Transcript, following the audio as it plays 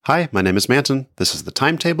Hi, my name is Manton. This is the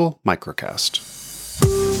Timetable Microcast.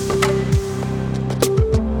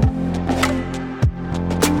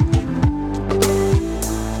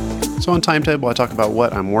 So on Timetable, I talk about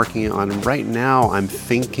what I'm working on. And right now, I'm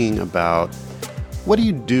thinking about what do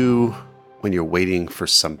you do when you're waiting for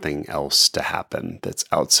something else to happen that's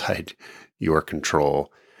outside your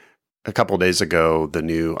control. A couple of days ago, the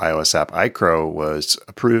new iOS app iCrow was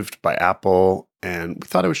approved by Apple, and we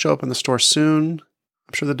thought it would show up in the store soon.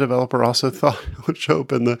 I'm sure the developer also thought it would show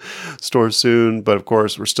up in the store soon, but of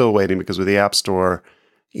course, we're still waiting because with the App Store,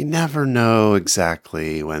 you never know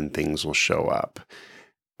exactly when things will show up.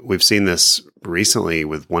 We've seen this recently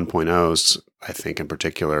with 1.0s, I think in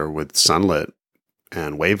particular with Sunlit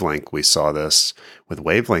and Wavelength. We saw this with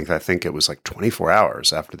Wavelength. I think it was like 24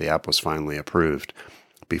 hours after the app was finally approved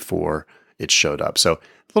before it showed up. So a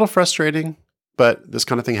little frustrating, but this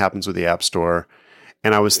kind of thing happens with the App Store.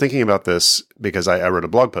 And I was thinking about this because I wrote a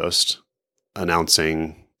blog post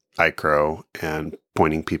announcing iCrow and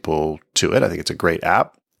pointing people to it. I think it's a great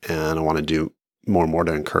app, and I want to do more and more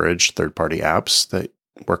to encourage third-party apps that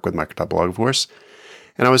work with Micro.blog, of course.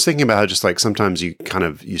 And I was thinking about how just like sometimes you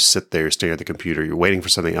sit there, you're staring at the computer, you're waiting for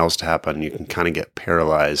something else to happen, and you can kind of get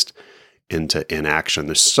paralyzed into inaction.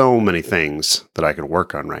 There's so many things that I could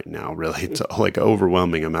work on right now, really. It's like an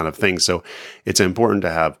overwhelming amount of things. So it's important to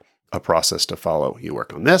have a process to follow. You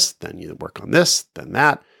work on this, then you work on this, then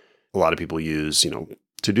that. A lot of people use,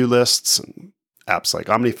 to-do lists and apps like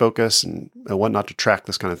OmniFocus and whatnot to track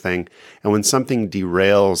this kind of thing. And when something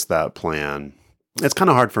derails that plan, it's kind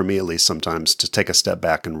of hard for me, at least sometimes, to take a step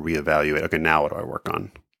back and reevaluate. Okay, now what do I work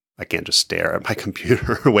on? I can't just stare at my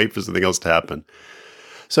computer or wait for something else to happen.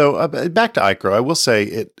 So back to iCrow, I will say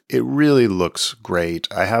it really looks great.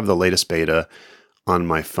 I have the latest beta on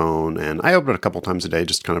my phone, and I open it a couple times a day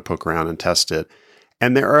just to kind of poke around and test it.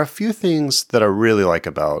 And there are a few things that I really like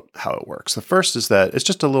about how it works. The first is that it's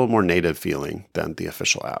just a little more native feeling than the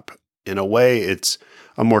official app. In a way, it's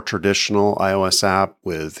a more traditional iOS app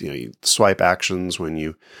with you swipe actions when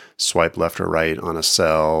you swipe left or right on a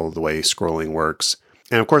cell, the way scrolling works.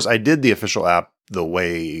 And of course, I did the official app the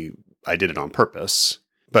way I did it on purpose.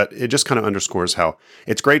 But it just kind of underscores how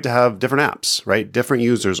it's great to have different apps, right? Different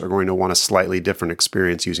users are going to want a slightly different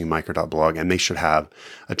experience using Micro.blog, and they should have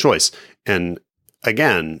a choice. And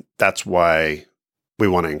again, that's why we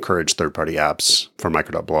want to encourage third-party apps for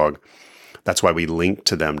Micro.blog. That's why we link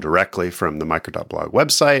to them directly from the Micro.blog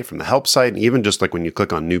website, from the help site, and even just like when you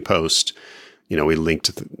click on new post, we link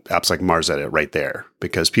to apps like Mars Edit right there,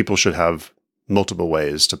 because people should have multiple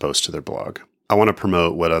ways to post to their blog. I want to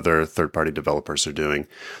promote what other third-party developers are doing.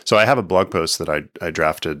 So I have a blog post that I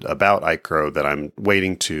drafted about iCrow that I'm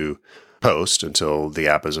waiting to post until the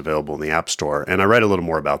app is available in the App Store. And I write a little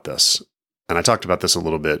more about this. And I talked about this a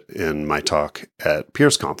little bit in my talk at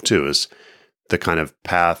PeersConf too, is the kind of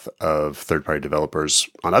path of third-party developers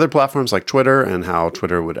on other platforms like Twitter, and how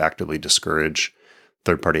Twitter would actively discourage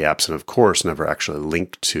third-party apps and, of course, never actually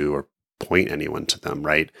link to or point anyone to them,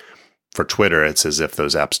 right? For Twitter, it's as if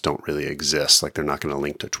those apps don't really exist, like they're not going to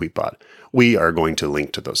link to Tweetbot. We are going to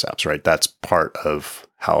link to those apps, right? That's part of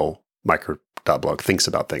how Micro.blog thinks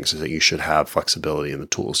about things, is that you should have flexibility in the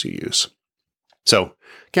tools you use. So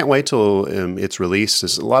can't wait till it's released.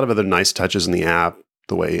 There's a lot of other nice touches in the app,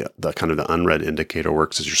 the way the kind of the unread indicator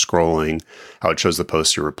works as you're scrolling, how it shows the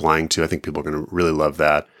posts you're replying to. I think people are going to really love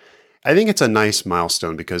that. I think it's a nice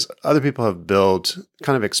milestone because other people have built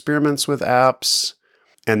kind of experiments with apps.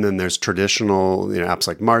 And then there's traditional apps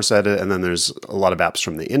like Mars Edit, and then there's a lot of apps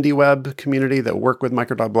from the IndieWeb community that work with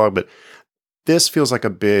Micro.blog. But this feels like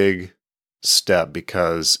a big step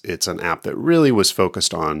because it's an app that really was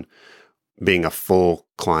focused on being a full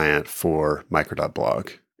client for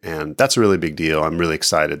Micro.blog. And that's a really big deal. I'm really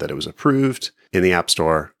excited that it was approved in the App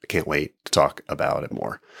Store. I can't wait to talk about it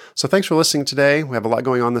more. So thanks for listening today. We have a lot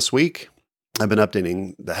going on this week. I've been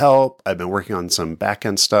updating the help. I've been working on some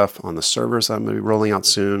backend stuff on the servers I'm going to be rolling out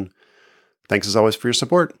soon. Thanks as always for your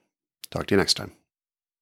support. Talk to you next time.